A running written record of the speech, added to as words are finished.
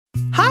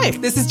Hi,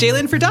 this is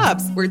Jalen for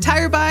Dobbs, where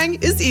tire buying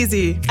is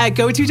easy. At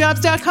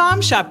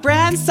GoToDobbs.com, shop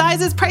brands,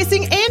 sizes,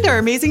 pricing, and our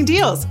amazing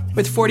deals.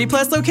 With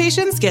 40-plus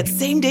locations, get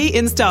same-day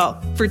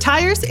install. For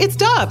tires, it's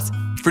Dobbs.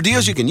 For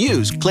deals you can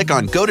use, click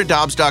on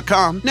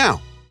GoToDobbs.com now.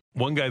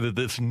 One guy that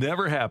this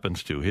never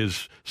happens to,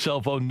 his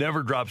cell phone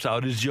never drops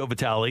out, is Joe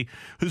Vitale,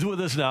 who's with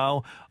us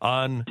now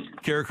on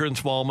Carricker and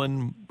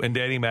Smallman and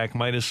Danny Mac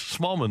minus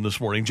Smallman this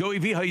morning. Joey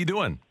V, how you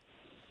doing?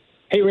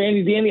 Hey,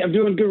 Randy, Danny, I'm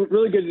doing good,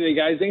 really good today,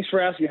 guys. Thanks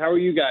for asking. How are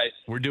you guys?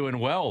 We're doing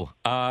well.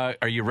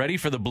 Are you ready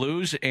for the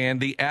Blues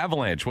and the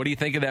Avalanche? What do you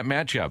think of that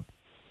matchup?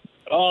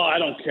 Oh, I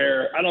don't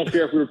care. I don't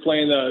care if we were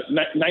playing the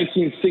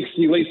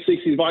 1960s, late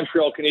 60s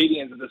Montreal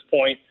Canadiens at this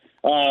point.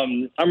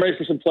 I'm ready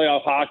for some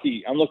playoff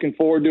hockey. I'm looking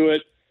forward to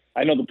it.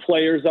 I know the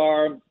players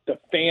are, the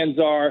fans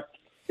are.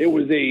 It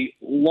was a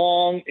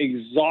long,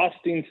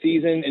 exhausting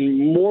season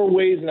in more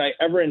ways than I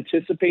ever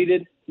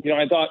anticipated. You know,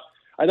 I thought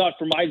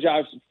from my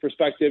job's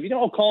perspective,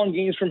 calling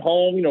games from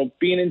home,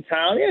 being in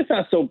town, it's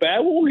not so bad.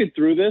 We'll get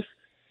through this.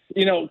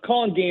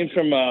 Calling games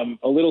from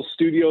a little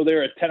studio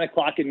there at 10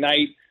 o'clock at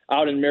night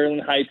out in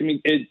Maryland Heights. I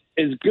mean,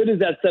 as good as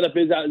that setup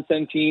is out in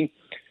Centene,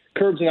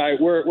 Curbs and I,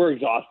 we're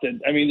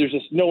exhausted. I mean, there's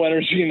just no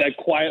energy in that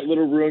quiet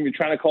little room. You're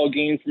trying to call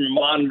games from a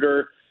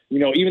monitor.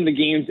 Even the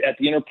games at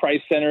the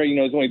Enterprise Center,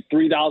 there's only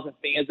 3,000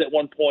 fans at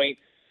one point.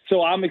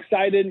 So I'm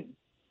excited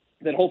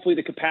that hopefully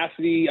the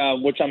capacity,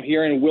 which I'm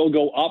hearing will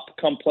go up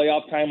come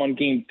playoff time on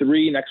Game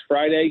 3 next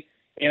Friday.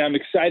 And I'm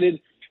excited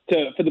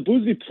for the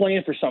Blues to be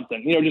playing for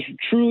something, just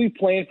truly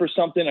playing for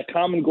something, a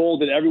common goal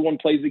that everyone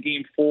plays the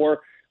game for,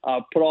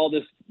 put all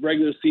this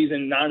regular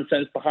season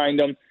nonsense behind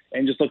them,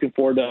 and just looking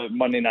forward to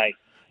Monday night.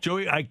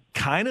 Joey, I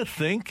kind of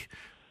think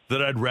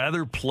that I'd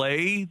rather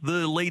play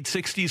the late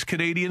 60s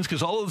Canadians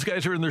because all those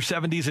guys are in their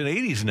 70s and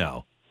 80s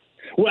now.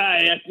 Well,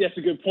 that's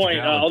a good point.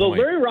 Although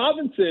Larry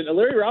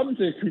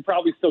Robinson can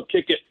probably still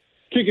kick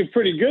it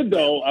pretty good,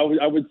 though,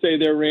 I would say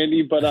there,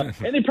 Randy. But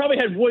and they probably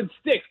had wood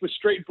sticks with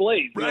straight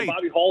blades. Right.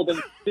 Bobby Hull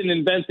didn't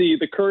invent the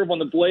curve on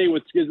the blade,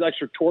 which gives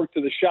extra torque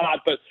to the shot.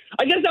 But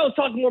I guess I was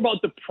talking more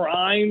about the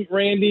prime,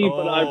 Randy.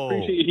 But I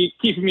appreciate you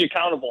keeping me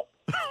accountable.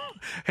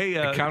 Hey,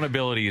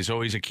 accountability is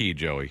always a key,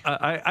 Joey.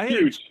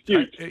 Huge.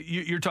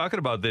 You're talking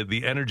about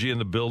the energy in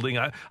the building.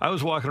 I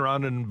was walking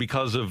around, and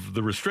because of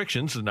the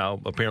restrictions, and now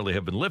apparently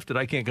have been lifted,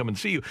 I can't come and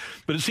see you.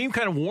 But it seemed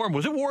kind of warm.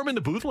 Was it warm in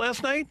the booth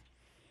last night?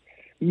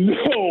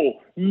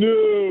 No.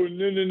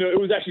 It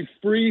was actually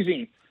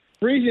freezing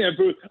in the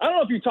booth. I don't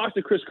know if you talked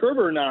to Chris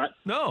Kerber or not.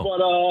 No.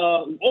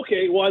 But,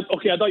 okay.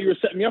 I thought you were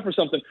setting me up for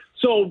something.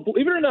 So,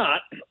 believe it or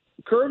not,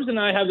 Curbs and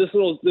I have this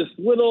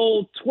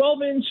little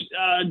 12-inch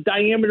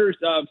diameter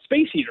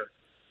space heater,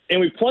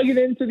 and we plug it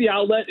into the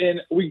outlet,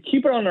 and we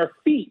keep it on our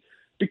feet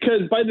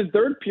because by the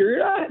third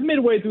period,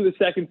 midway through the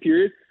second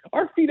period,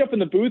 our feet up in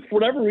the booth, for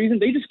whatever reason,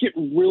 they just get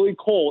really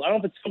cold. I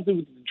don't know if it's something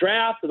with the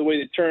draft or the way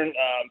they turn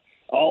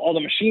all the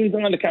machines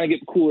on to kind of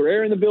get cooler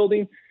air in the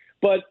building.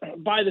 But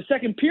by the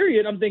second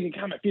period, I'm thinking,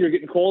 God, my feet are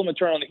getting cold. I'm going to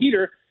turn on the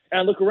heater, and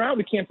I look around.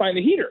 We can't find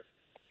the heater.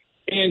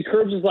 And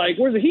Curbs is like,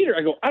 where's the heater?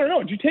 I go, I don't know.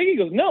 Did you take it? He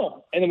goes,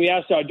 no. And then we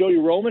asked Jody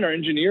Roman, our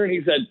engineer, and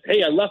he said,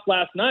 hey, I left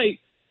last night,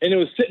 and it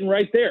was sitting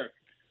right there.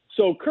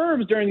 So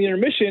Curbs, during the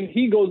intermission,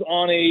 he goes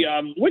on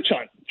a witch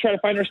hunt, try to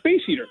find our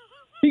space heater.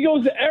 He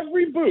goes to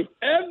every booth,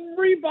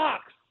 every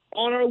box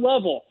on our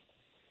level,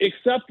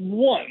 except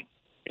one,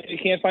 and he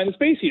can't find the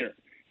space heater.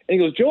 And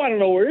he goes, Joe, I don't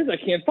know where it is. I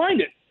can't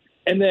find it.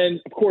 And then,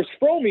 of course,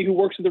 Fromy, who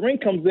works at the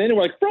rink, comes in, and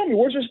we're like, Fromy,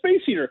 where's our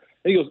space heater?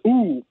 And he goes,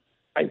 ooh,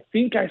 I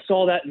think I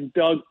saw that in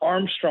Doug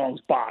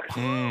Armstrong's box.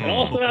 And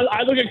all of a sudden,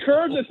 I look at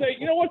Curbs and say,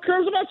 you know what,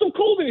 Curbs, I'm not so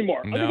cold anymore.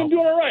 I think I'm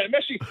doing all right. I'm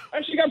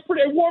actually got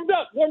pretty warmed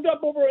up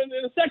over in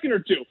a second or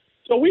two.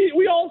 So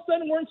we all of a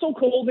sudden weren't so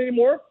cold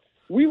anymore.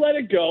 We let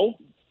it go.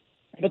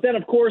 But then,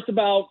 of course,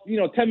 about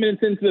 10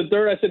 minutes into the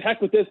third, I said,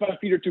 heck with this, my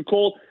feet are too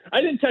cold. I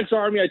didn't text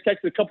Army. I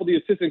texted a couple of the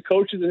assistant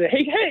coaches and said,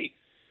 hey,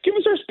 give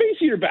us our space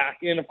heater back.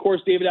 And, of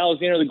course, David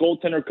Alexander, the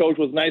goaltender coach,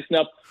 was nice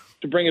enough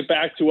to bring it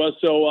back to us.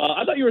 So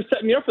I thought you were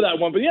setting me up for that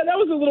one. But, yeah, that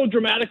was a little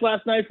dramatic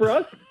last night for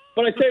us.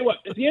 But I tell you what,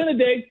 at the end of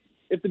the day,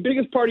 if the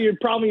biggest part of your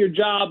problem of your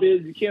job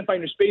is you can't find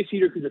your space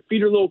heater because your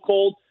feet are a little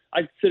cold,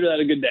 I consider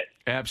that a good day.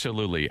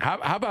 Absolutely. How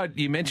about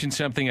you mentioned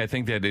something I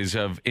think that is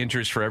of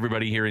interest for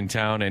everybody here in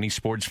town, any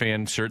sports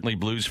fans, certainly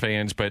Blues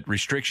fans, but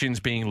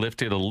restrictions being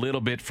lifted a little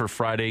bit for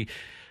Friday.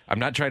 I'm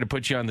not trying to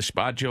put you on the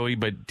spot, Joey,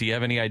 but do you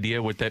have any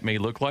idea what that may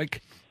look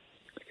like?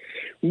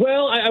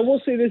 Well, I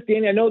will say this,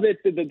 Danny. I know that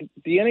the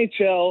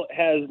NHL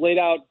has laid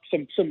out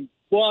some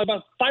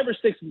about 5 or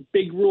 6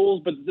 big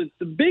rules, but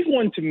the big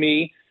ones to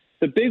me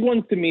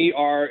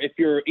are if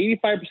you're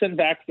 85%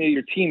 vaccinated,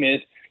 your team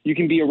is, you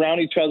can be around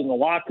each other in the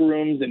locker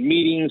rooms and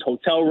meetings,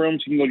 hotel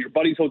rooms. You can go to your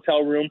buddy's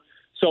hotel room.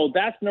 So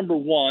that's number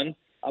one.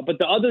 But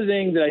the other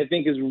thing that I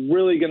think is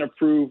really going to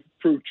prove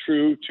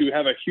true to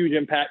have a huge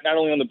impact, not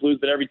only on the Blues,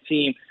 but every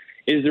team,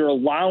 is they're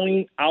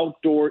allowing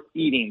outdoor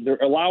eating. They're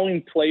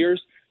allowing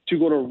players to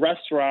go to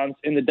restaurants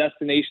in the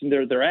destination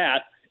they're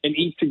at and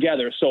eat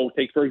together. So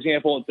take, for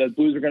example, the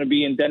Blues are going to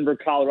be in Denver,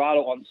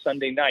 Colorado on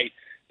Sunday night.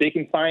 they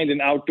can find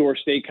an outdoor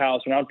steakhouse,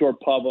 an outdoor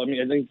pub. I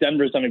mean, I think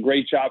Denver's done a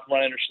great job, from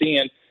what I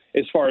understand,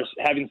 as far as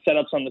having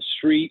setups on the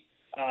street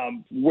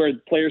where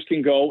players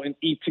can go and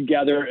eat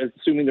together,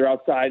 assuming they're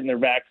outside and they're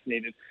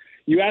vaccinated.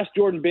 You asked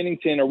Jordan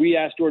Binnington, or we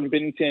asked Jordan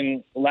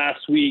Binnington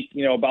last week,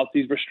 about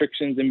these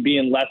restrictions and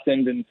being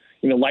lessened and,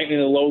 lightening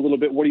the load a little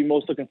bit. What are you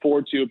most looking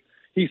forward to?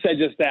 He said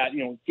just that,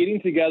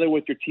 getting together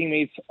with your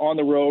teammates on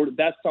the road,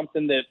 that's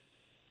something that,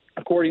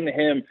 according to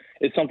him,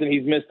 is something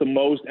he's missed the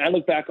most. And I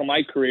look back on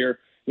my career,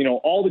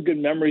 all the good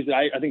memories that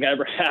I think I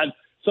ever had,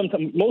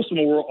 sometimes most of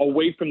them were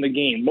away from the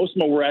game. Most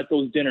of them were at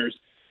those dinners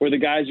where the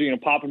guys are,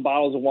 popping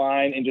bottles of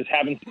wine and just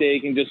having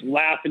steak and just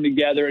laughing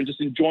together and just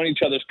enjoying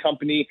each other's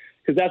company,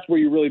 because that's where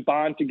you really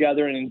bond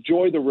together and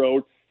enjoy the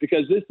road.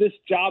 Because this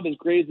job, as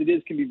great as it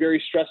is, can be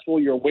very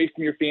stressful. You're away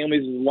from your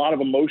families. There's a lot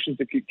of emotions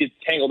that could get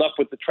tangled up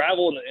with the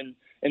travel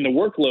and the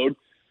workload.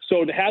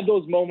 So to have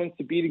those moments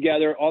to be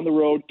together on the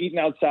road, eating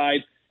outside,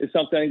 is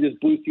something I think this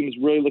Blues team is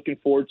really looking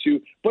forward to,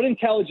 but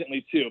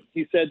intelligently too.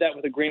 He said that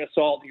with a grain of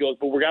salt. He goes,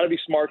 but we're got to be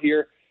smart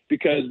here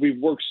because we've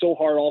worked so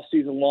hard all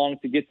season long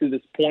to get to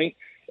this point.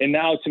 And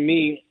now, to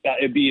me,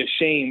 it'd be a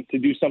shame to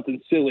do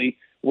something silly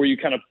where you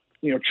kind of,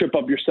 trip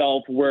up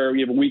yourself, where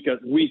you have a week,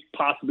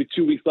 possibly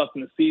 2 weeks left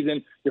in the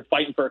season. You're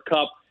fighting for a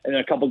cup, and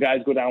then a couple guys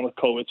go down with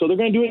COVID. So they're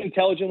going to do it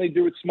intelligently,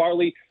 do it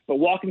smartly, but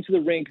walking to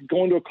the rink,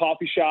 going to a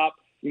coffee shop,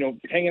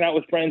 hanging out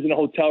with friends in a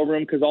hotel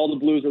room, because all the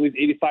Blues, at least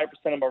 85%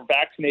 of them are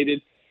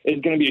vaccinated, is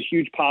going to be a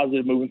huge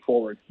positive moving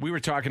forward. We were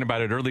talking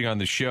about it early on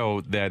the show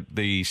that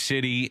the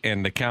city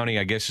and the county,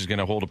 I guess, is going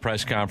to hold a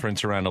press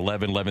conference around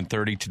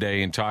 11:30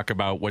 today and talk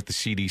about what the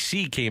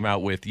CDC came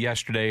out with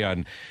yesterday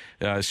on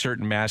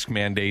certain mask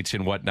mandates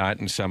and whatnot,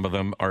 and some of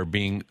them are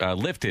being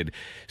lifted.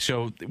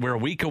 So we're a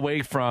week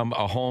away from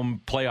a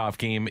home playoff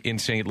game in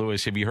St.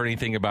 Louis. Have you heard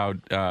anything about,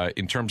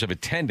 in terms of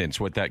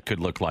attendance, what that could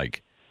look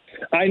like?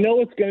 I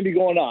know it's going to be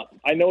going up.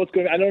 I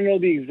don't know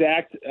the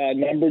exact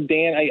number,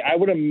 Dan. I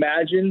would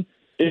imagine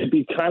it'd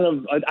be I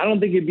don't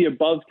think it'd be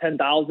above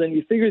 10,000.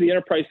 You figure the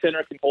Enterprise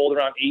Center can hold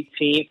around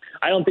 18.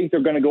 I don't think they're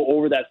going to go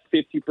over that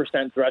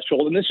 50%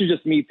 threshold. And this is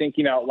just me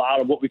thinking out loud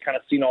of what we've kind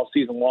of seen all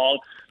season long.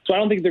 So I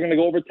don't think they're going to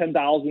go over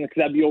 10,000, because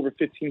that'd be over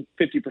 50%,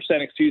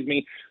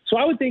 So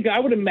I would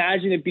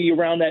imagine it'd be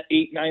around that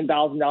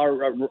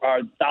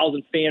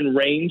 $8,000-9,000 fan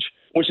range,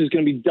 which is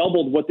going to be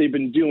doubled what they've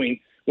been doing,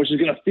 which is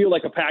going to feel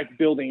like a packed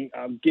building,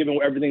 given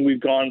everything we've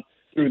gone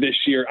through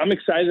this year. I'm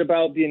excited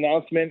about the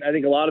announcement. I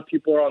think a lot of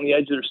people are on the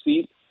edge of their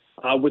seat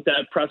with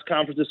that press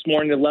conference this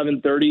morning at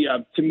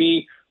 11:30. To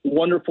me,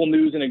 wonderful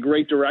news in a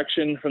great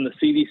direction from the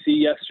CDC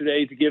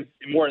yesterday to give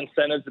more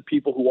incentives to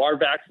people who are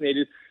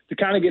vaccinated to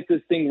kind of get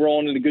this thing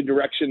rolling in a good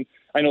direction.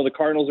 I know the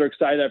Cardinals are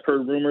excited. I've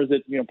heard rumors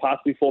that,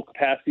 possibly full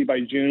capacity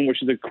by June,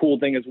 which is a cool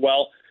thing as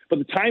well. But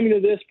the timing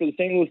of this for the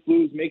St. Louis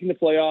Blues making the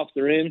playoffs,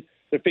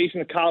 they're facing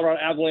the Colorado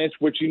Avalanche,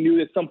 which you knew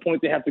at some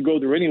point they have to go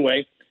through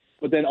anyway.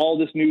 But then all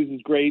this news is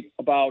great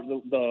about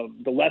the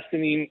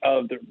lessening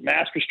of the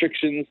mask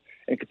restrictions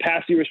and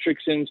capacity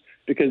restrictions,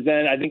 because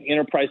then I think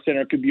Enterprise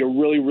Center could be a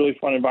really, really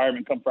fun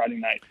environment come Friday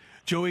night.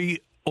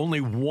 Joey,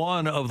 only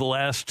one of the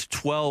last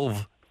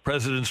 12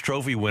 President's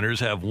Trophy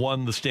winners have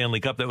won the Stanley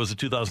Cup. That was the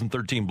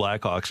 2013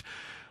 Blackhawks.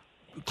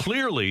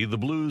 Clearly, the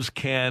Blues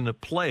can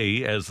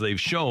play, as they've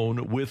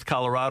shown, with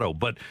Colorado.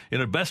 But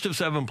in a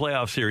best-of-7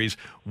 playoff series,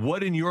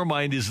 what in your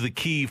mind is the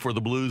key for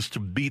the Blues to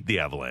beat the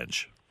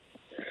Avalanche?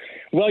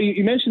 Well,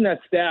 you mentioned that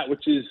stat,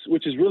 which is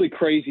really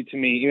crazy to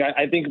me.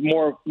 I think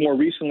more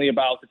recently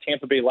about the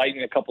Tampa Bay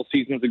Lightning a couple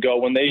seasons ago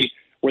when they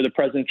were the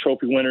President's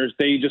Trophy winners.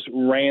 They just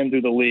ran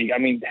through the league. I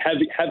mean,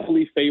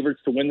 heavily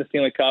favorites to win the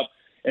Stanley Cup,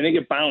 and they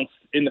get bounced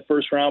in the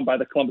first round by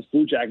the Columbus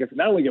Blue Jackets.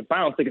 Not only get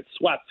bounced, they get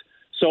swept.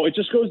 So it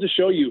just goes to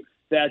show you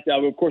that,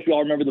 of course, we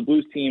all remember the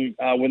Blues team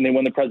when they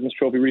won the President's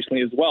Trophy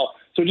recently as well.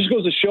 So it just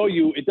goes to show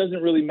you it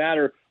doesn't really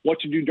matter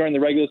what you do during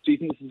the regular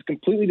season. This is a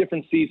completely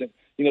different season.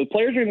 The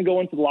players are going to go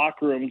into the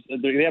locker rooms.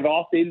 They have an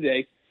off day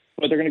today,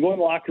 but they're going to go in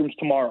the locker rooms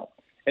tomorrow.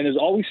 And there's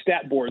always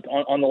stat boards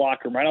on the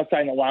locker room, right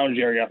outside in the lounge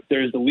area.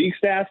 There's the league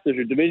stats, there's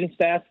your division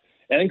stats.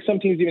 I think some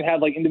teams even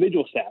have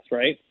individual stats,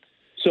 right?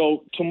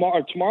 So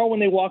tomorrow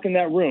when they walk in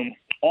that room,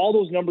 all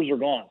those numbers are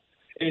gone.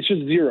 And it's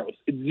just zeros.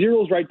 It's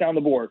zeros right down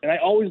the board. And I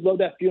always love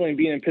that feeling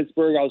being in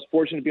Pittsburgh. I was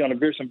fortunate to be on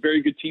some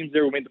very good teams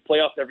there who made the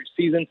playoffs every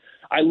season.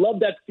 I love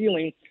that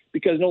feeling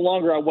because no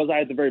longer was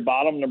I at the very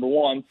bottom, number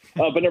one.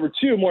 But number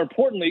two, more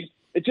importantly,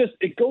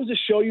 it goes to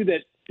show you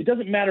that it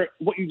doesn't matter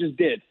what you just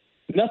did.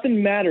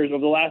 Nothing matters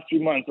over the last 3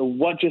 months of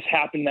what just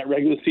happened in that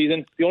regular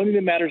season. The only thing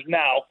that matters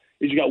now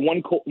is you got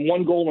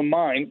one goal in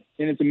mind,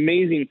 and it's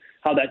amazing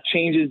how that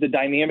changes the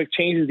dynamic,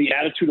 changes the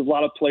attitude of a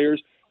lot of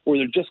players, where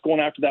they're just going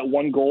after that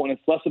one goal, and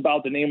it's less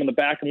about the name on the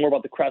back and more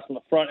about the crest on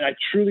the front. And I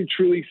truly,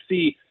 truly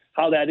see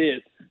how that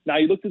is. Now,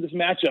 you look at this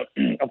matchup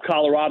of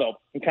Colorado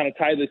and kind of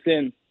tie this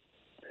in.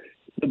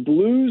 The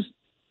Blues,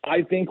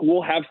 I think,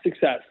 will have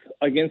success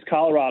against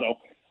Colorado.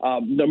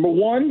 Number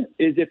one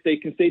is if they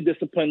can stay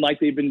disciplined like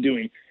they've been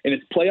doing. And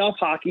it's playoff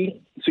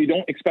hockey, so you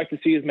don't expect to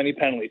see as many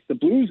penalties. The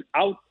Blues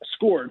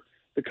outscored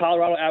the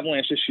Colorado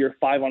Avalanche this year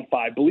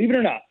 5-on-5. Believe it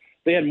or not,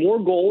 They had more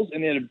goals,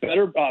 and they had a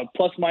better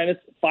plus-minus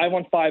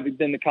 5-on-5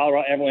 than the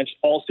Colorado Avalanche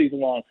all season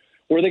long.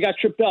 Where they got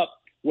tripped up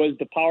was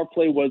the power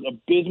play was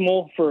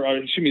abysmal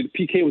the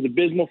PK was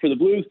abysmal for the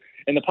Blues,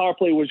 and the power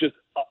play was just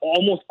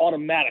almost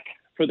automatic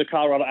for the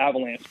Colorado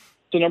Avalanche.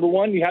 So, number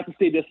one, you have to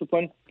stay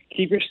disciplined.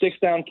 Keep your sticks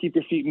down, keep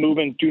your feet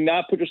moving. Do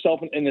not put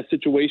yourself in a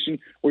situation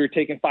where you're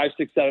taking 5,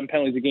 6, 7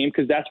 penalties a game,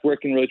 because that's where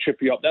it can really trip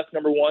you up. That's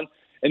number one.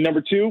 And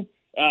number two,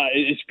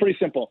 it's pretty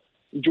simple.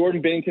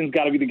 Jordan Binnington's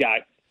got to be the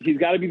guy. He's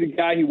got to be the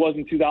guy he was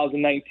in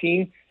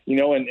 2019,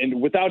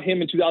 and without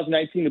him in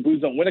 2019, the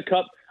Blues don't win a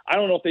cup. I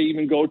don't know if they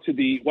even go to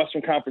the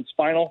Western Conference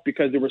Final,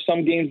 because there were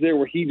some games there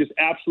where he just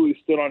absolutely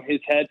stood on his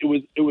head. It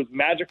was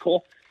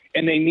magical,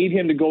 and they need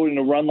him to go in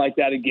a run like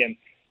that again,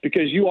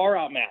 because you are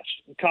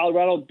outmatched.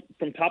 Colorado,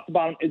 from top to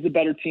bottom, is a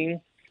better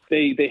team.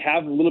 They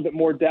have a little bit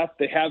more depth.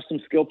 They have some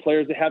skilled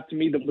players. They have, to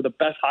me, the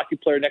best hockey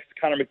player next to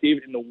Connor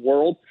McDavid in the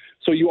world.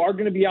 So you are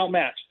going to be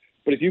outmatched.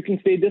 But if you can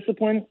stay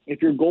disciplined,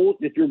 if your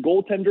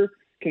goaltender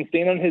can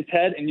stand on his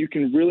head, and you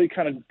can really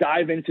kind of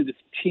dive into this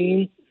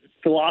team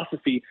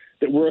philosophy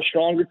that we're a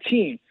stronger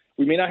team.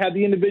 We may not have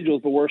the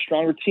individuals, but we're a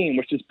stronger team,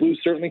 which this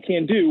Blues certainly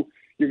can do.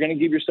 You're going to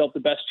give yourself the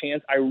best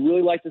chance. I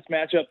really like this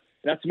matchup.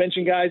 Not to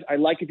mention, guys, I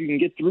like if you can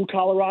get through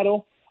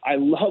Colorado. I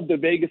love the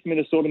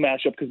Vegas-Minnesota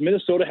matchup, because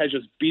Minnesota has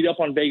just beat up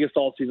on Vegas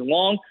all season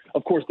long.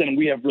 Of course, then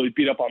we have really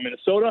beat up on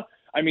Minnesota.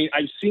 I mean,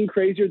 I've seen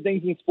crazier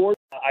things in sports.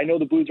 I know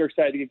the Blues are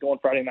excited to get going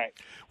Friday night.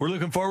 We're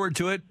looking forward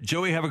to it.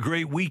 Joey, have a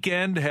great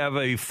weekend. Have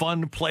a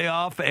fun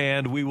playoff,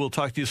 and we will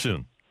talk to you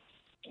soon.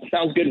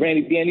 Sounds good,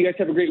 Randy. Dan, you guys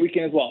have a great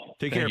weekend as well.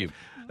 Take care.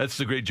 That's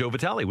the great Joe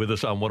Vitale with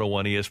us on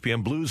 101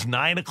 ESPN. Blues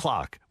 9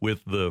 o'clock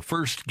with the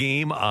first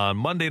game on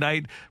Monday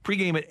night.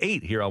 Pregame at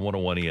 8 here on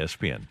 101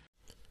 ESPN.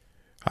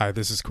 Hi,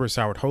 this is Chris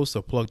Howard, host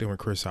of Plugged In with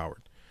Chris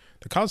Howard.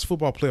 The College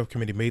Football Playoff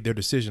Committee made their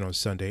decision on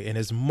Sunday, and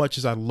as much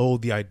as I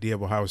loathe the idea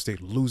of Ohio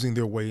State losing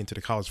their way into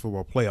the College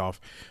Football Playoff,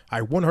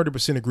 I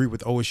 100% agree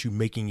with OSU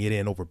making it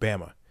in over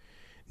Bama.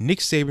 Nick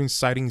Saban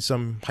citing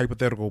some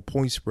hypothetical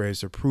point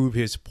spreads to prove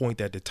his point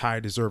that the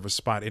Tide deserve a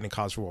spot in the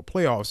College Football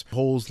Playoffs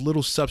holds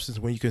little substance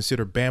when you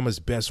consider Bama's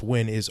best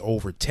win is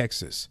over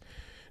Texas.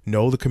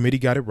 No, the committee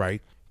got it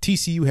right.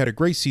 TCU had a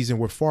great season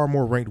with far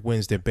more ranked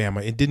wins than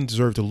Bama and didn't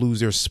deserve to lose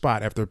their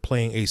spot after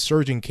playing a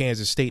surging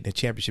Kansas State in a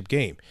championship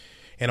game.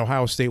 And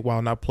Ohio State,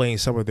 while not playing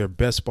some of their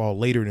best ball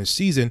later in the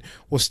season,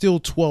 was still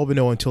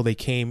 12-0 until they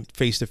came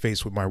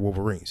face-to-face with my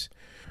Wolverines.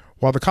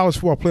 While the college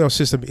football playoff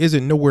system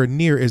isn't nowhere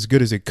near as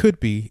good as it could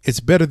be,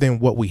 it's better than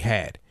what we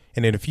had.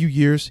 And in a few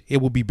years,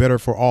 it will be better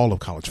for all of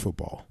college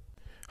football.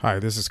 Hi,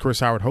 this is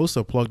Chris Howard, host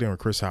of Plugged In with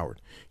Chris Howard.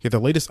 Get the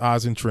latest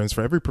odds and trends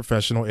for every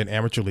professional and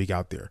amateur league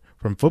out there.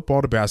 From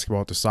football to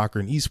basketball to soccer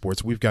and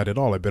esports, we've got it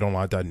all at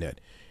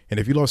BetOnline.net. And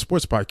if you love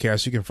sports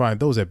podcasts, you can find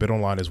those at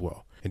BetOnline as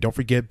well. And don't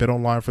forget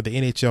BetOnline for the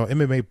NHL,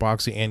 MMA,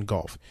 boxing, and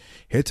golf.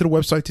 Head to the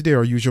website today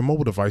or use your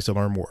mobile device to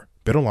learn more.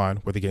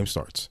 BetOnline, where the game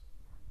starts.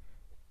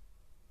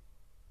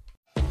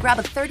 Grab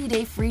a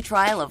 30-day free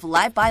trial of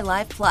Live by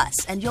Live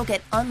Plus, and you'll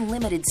get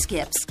unlimited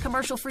skips,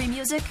 commercial-free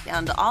music,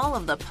 and all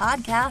of the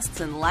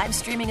podcasts and live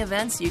streaming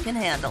events you can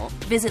handle.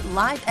 Visit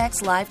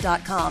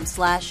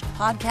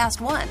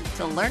livexlive.com/podcast1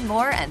 to learn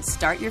more and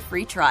start your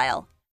free trial.